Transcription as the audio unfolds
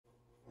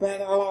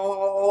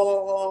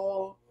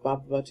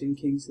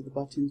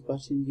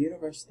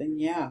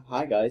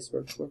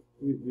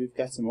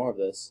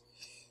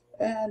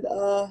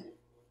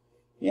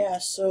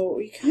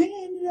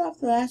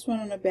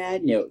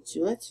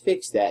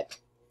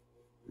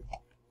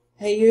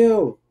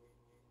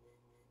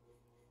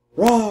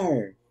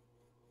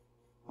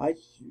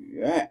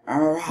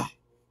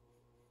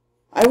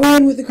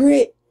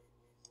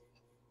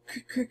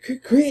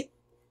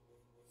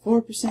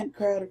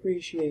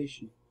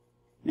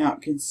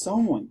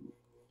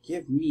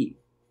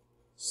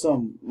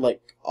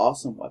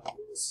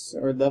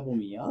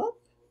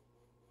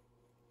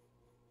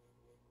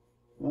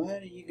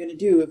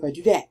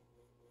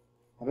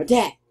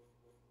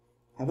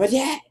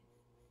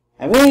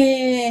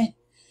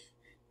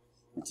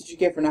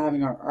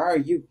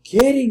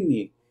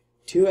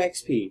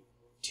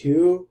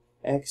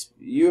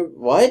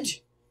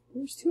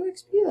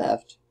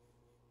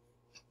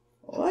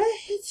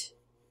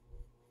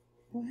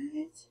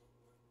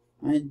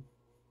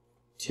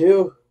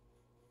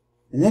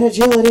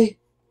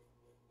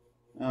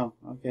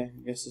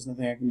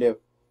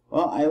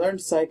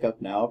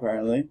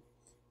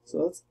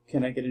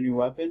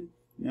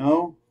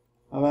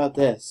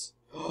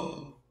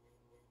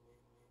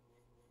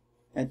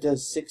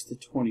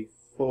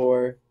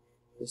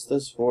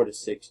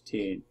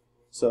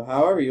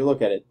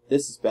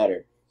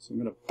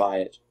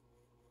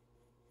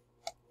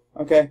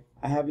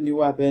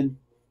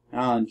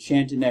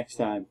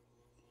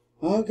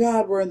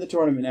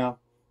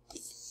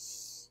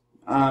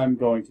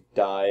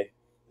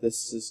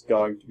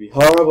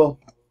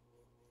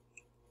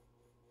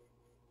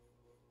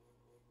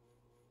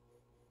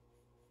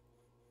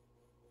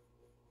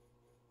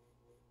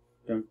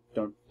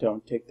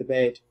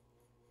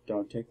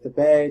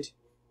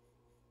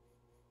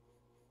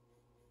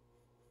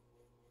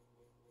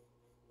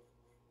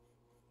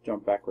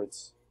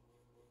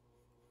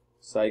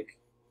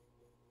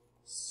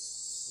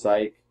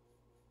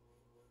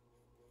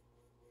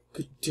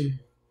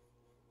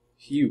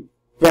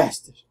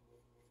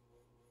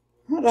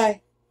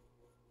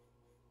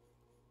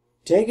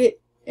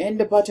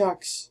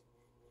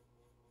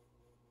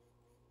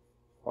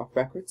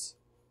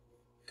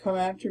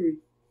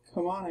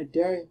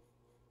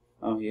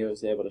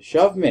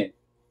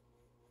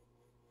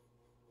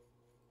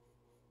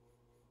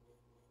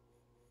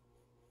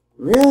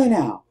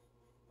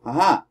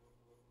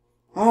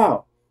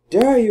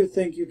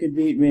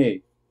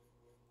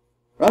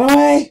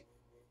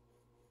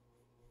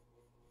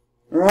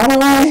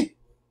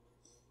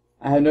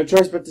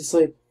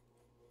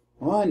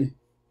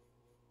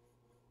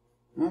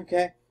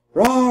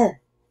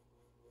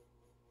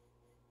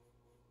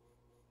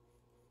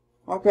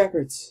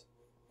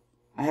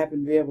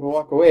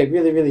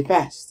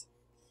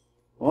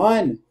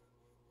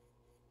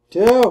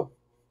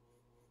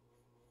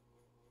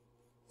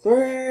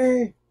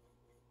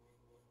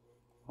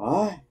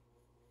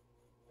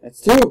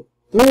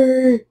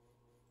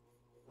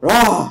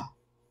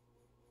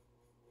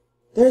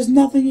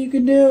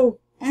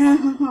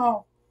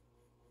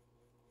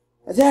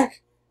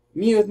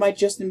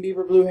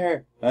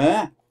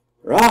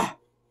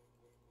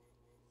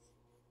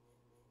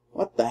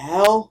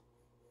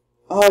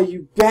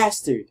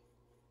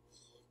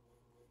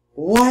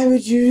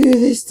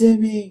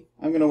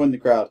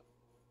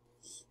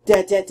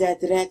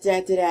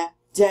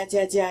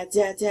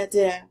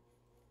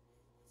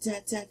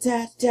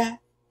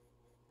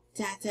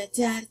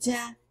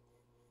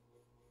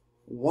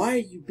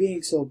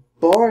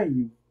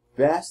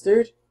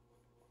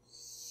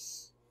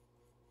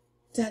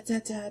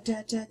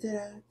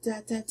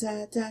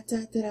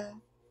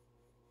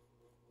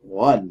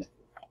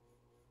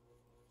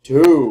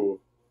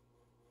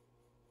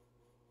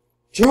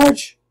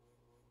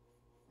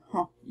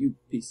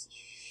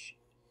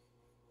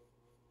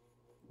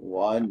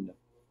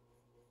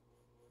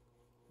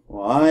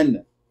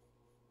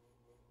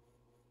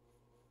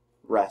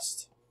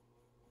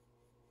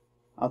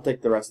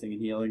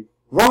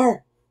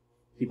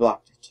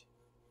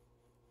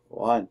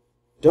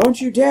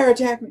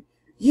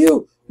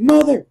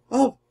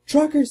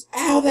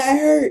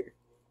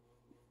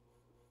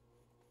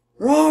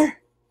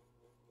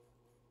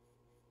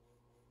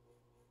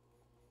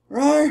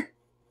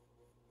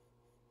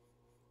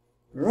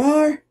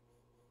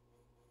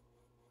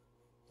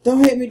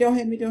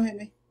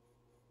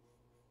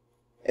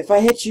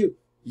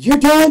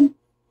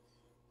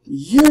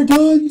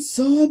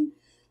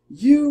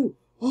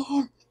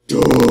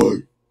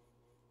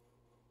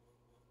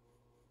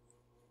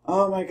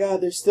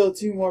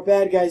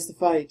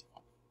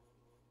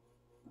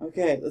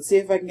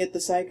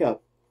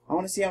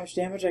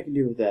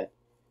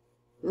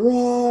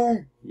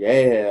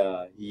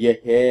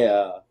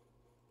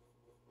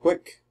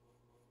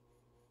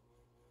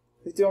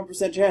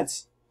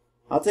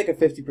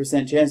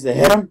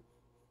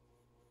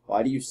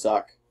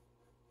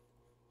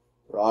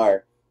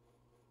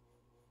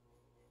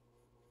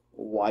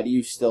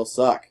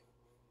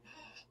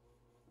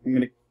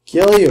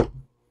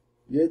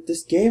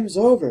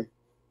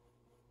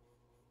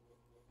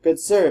Good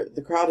sir,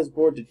 the crowd is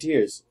bored to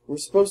tears. We're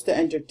supposed to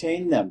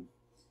entertain them.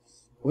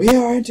 We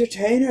are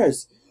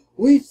entertainers.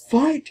 We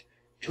fight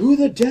to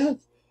the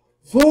death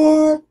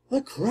for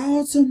the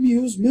crowd's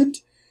amusement.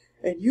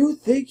 And you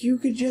think you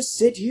can just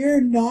sit here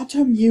and not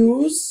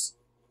amuse?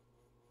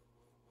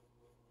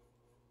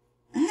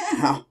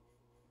 Ow!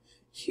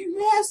 You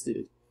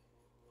bastard!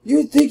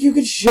 You think you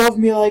can shove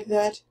me like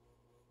that?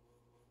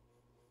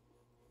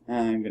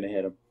 I'm gonna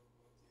hit him.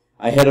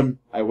 I hit him.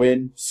 I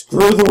win.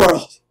 Screw the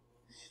world!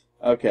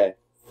 Okay.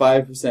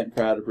 5%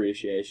 crowd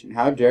appreciation.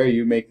 How dare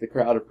you make the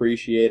crowd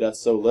appreciate us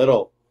so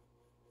little?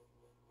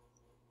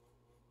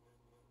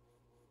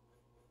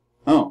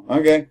 Oh,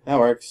 okay. That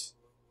works.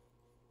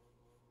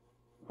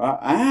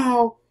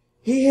 Ow!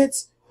 He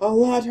hits a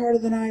lot harder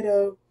than I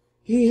do.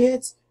 He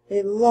hits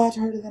a lot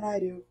harder than I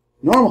do.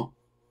 Normal.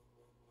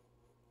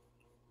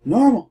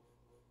 Normal.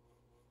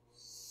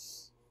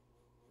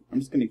 I'm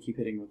just going to keep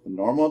hitting with the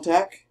normal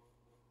attack.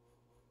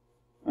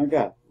 Oh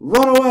god.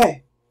 Run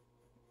away!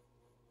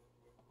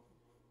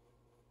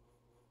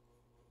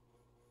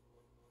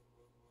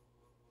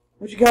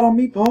 What you got on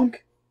me,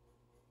 punk?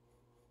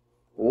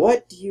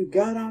 What do you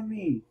got on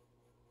me?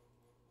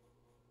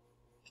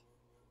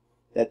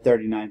 That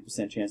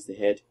 39% chance to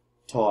hit.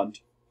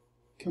 Taunt.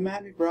 Come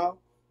at me, bro.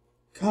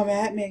 Come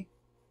at me.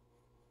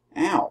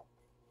 Ow.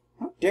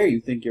 How dare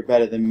you think you're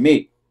better than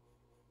me?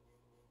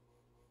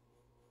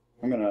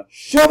 I'm gonna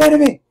shove into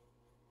me.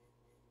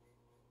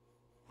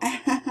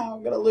 Ow,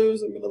 I'm gonna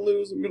lose, I'm gonna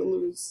lose, I'm gonna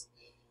lose.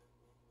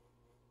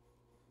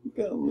 I'm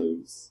gonna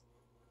lose.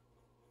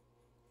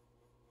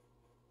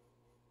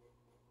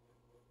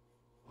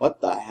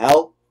 What the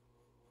hell?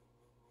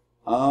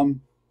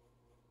 77%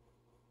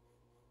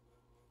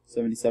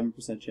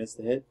 chance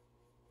to hit.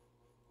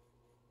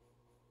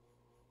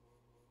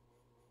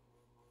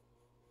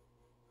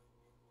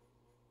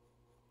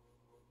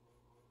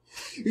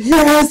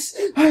 Yes!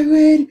 I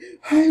win!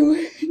 I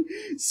win!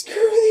 Screw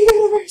the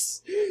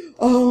universe!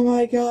 Oh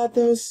my god,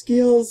 those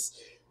skills!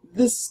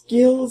 The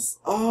skills!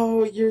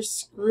 Oh, you're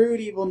screwed,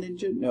 evil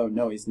ninja.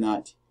 No, he's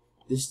not.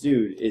 This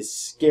dude is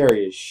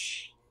scary as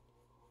shit.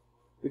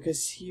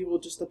 Because he will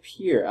just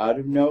appear out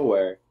of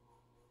nowhere.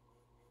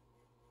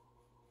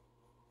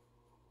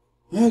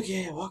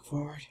 Okay, walk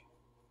forward.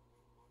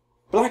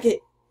 Block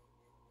it!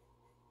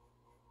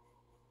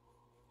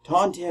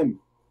 Taunt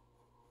him.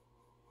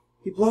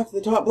 He blocked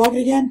the taunt. Block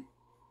it again.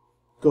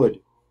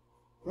 Good.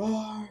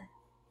 Roar.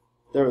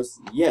 There was...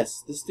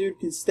 Yes, this dude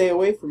can stay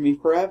away from me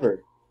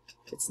forever.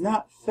 It's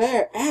not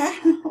fair.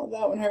 Ow!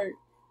 That one hurt.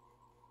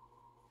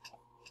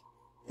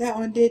 That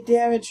one did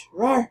damage.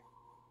 Roar.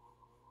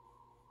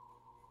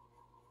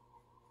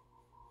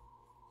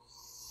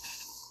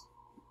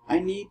 I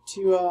need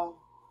to,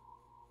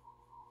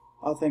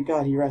 Oh, thank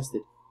God, he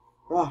rested.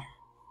 Roar.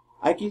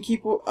 I can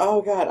keep...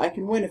 Oh, God, I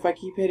can win if I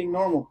keep hitting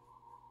normal.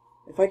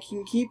 If I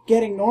can keep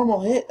getting normal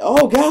hit...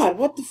 Oh, God,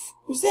 what the f...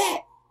 was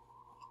that?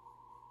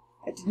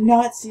 I did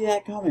not see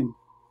that coming.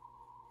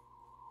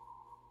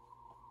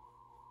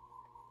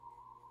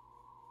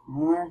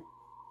 Roar.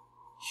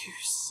 You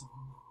son of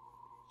a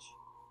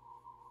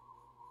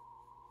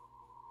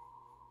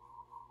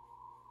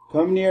bitch.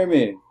 Come near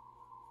me.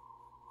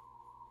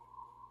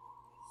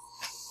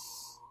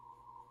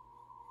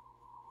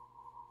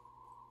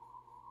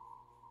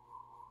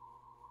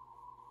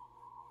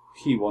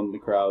 He won the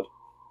crowd.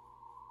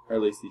 Or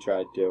at least he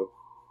tried to.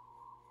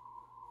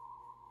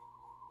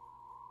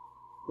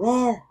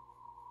 Roar!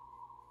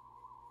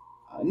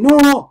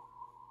 Normal!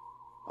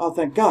 Oh,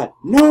 thank God.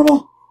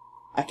 Normal!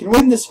 I can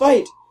win this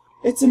fight!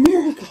 It's a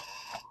miracle!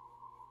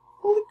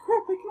 Holy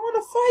crap, I can win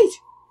a fight!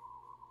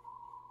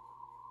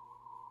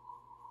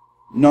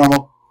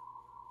 Normal.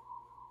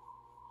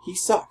 He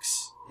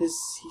sucks. He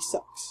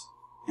sucks.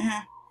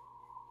 Ah.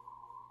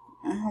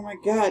 Oh my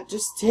God,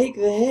 just take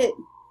the hit.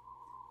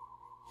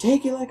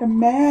 Take it like a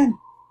man.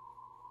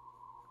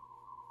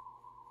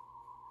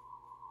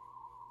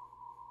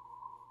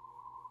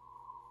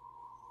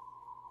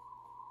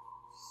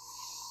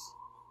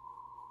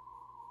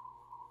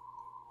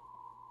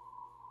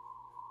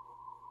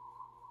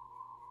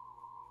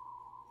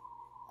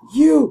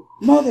 You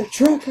mother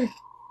trucker!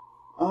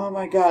 Oh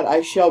my God,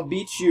 I shall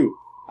beat you.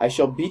 I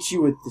shall beat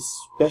you with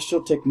this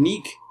special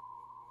technique.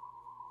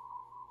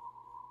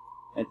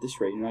 At this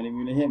rate, you're not even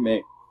gonna hit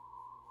me.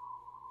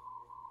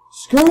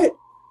 Screw it!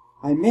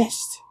 I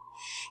missed.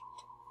 Shit.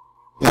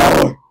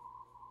 Power!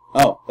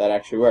 Oh, that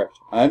actually worked.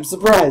 I'm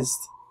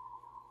surprised.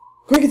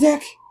 Quick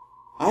attack!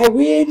 I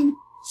win!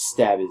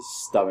 Stab his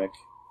stomach.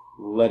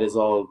 Let his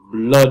all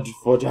blood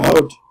foot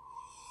out.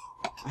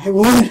 I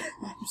won!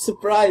 I'm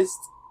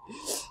surprised.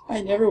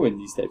 I never win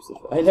these types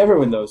of... I never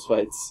win those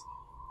fights.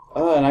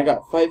 And I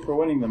got fight for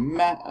winning the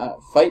match.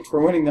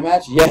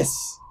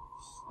 Yes!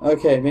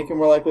 Okay, make it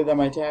more likely that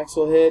my attacks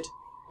will hit.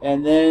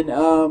 And then,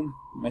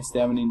 my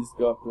stamina needs to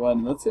go up to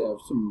 1. Let's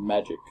have some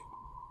magic.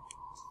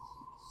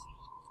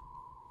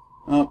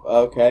 Oh,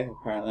 okay.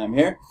 Apparently I'm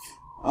here.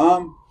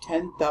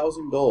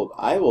 10,000 gold.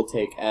 I will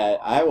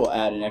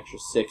add an extra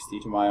 60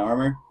 to my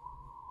armor.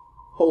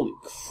 Holy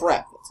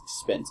crap, that's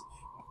expensive.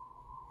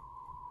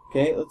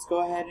 Okay, let's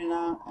go ahead and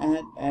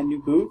add new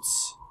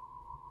boots.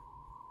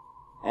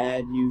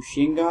 Add new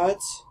shin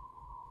guards.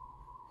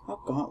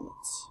 Oh,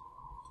 gauntlets.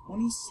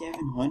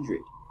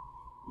 2,700.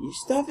 Your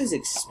stuff is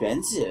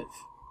expensive.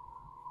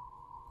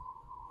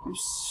 I'm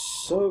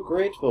so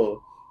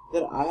grateful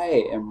that I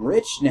am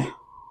rich now.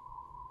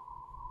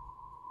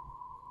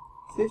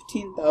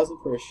 15,000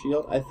 for a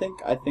shield. I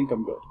think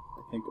I'm good.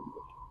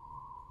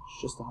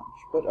 It's just a hunch,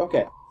 but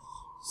okay.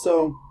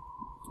 So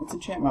let's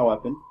enchant my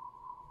weapon.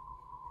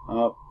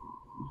 Oh,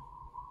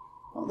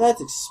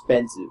 that's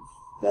expensive.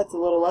 That's a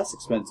little less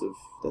expensive.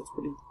 That's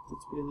pretty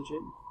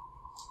legit.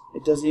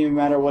 It doesn't even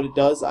matter what it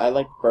does. I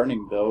like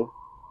burning though.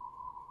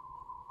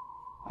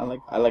 I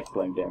like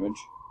flame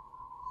damage.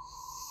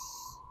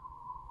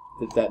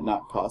 Did that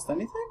not cost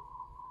anything?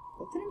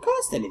 That didn't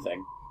cost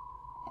anything.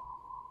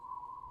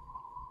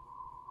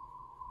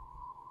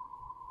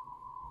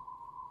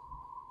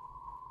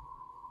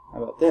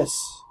 How about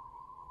this?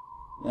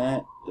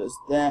 That does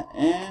that,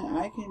 and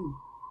I can...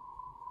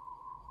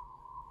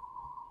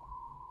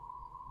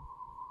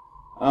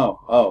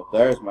 Oh,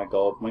 there's my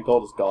gold. My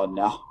gold is gone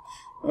now.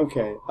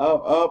 Okay.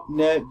 Oh,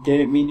 no,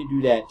 didn't mean to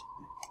do that.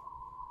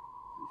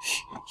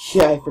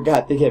 Yeah, I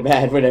forgot to get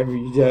mad whenever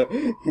you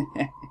do.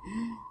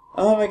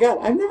 Oh my god,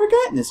 I've never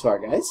gotten this far,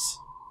 guys.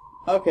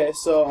 Okay,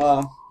 so,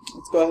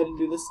 let's go ahead and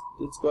do this.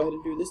 Let's go ahead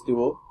and do this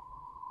duel.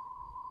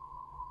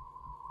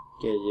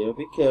 Get a little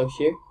bit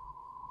closer.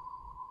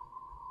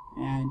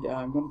 And,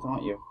 I'm gonna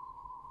taunt you.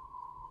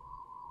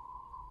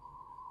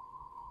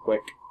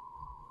 Quick.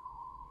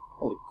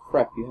 Holy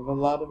crap, you have a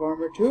lot of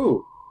armor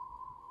too.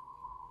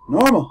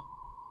 Normal.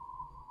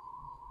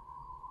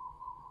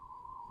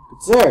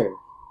 Good sir.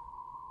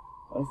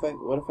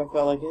 What if I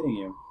felt like hitting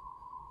you?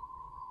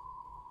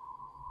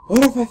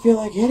 What if I feel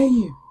like hitting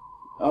you?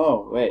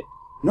 Oh, wait.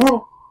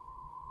 Normal.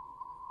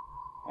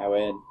 I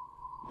win.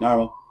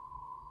 Normal.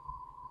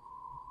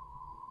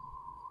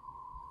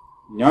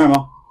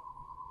 Normal.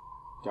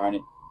 Darn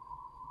it.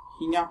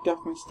 He knocked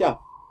off my stuff.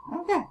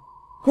 Okay.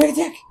 Quick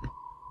attack.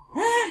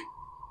 Ah!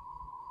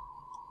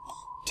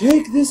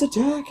 Take this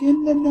attack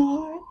in the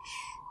notch.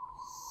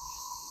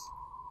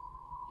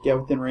 Get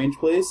within range,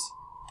 please.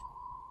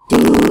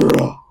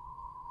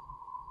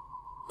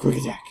 Quick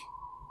attack.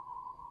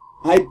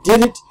 I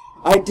did it.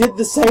 I did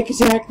the psych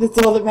attack. That's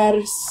all that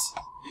matters.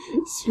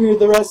 Screw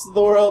the rest of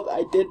the world.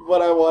 I did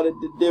what I wanted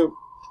to do.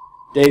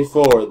 Day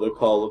 4, the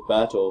call of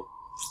battle.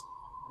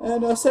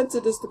 And since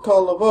it is the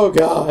call of oh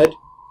god,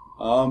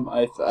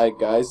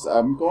 guys,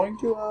 I'm going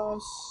to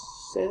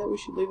say that we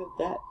should leave it at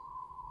that.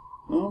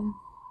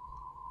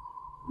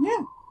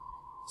 Yeah.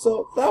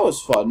 So that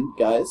was fun,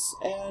 guys,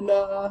 and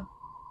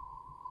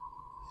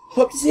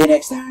hope to see you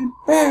next time.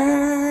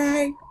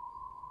 Bye.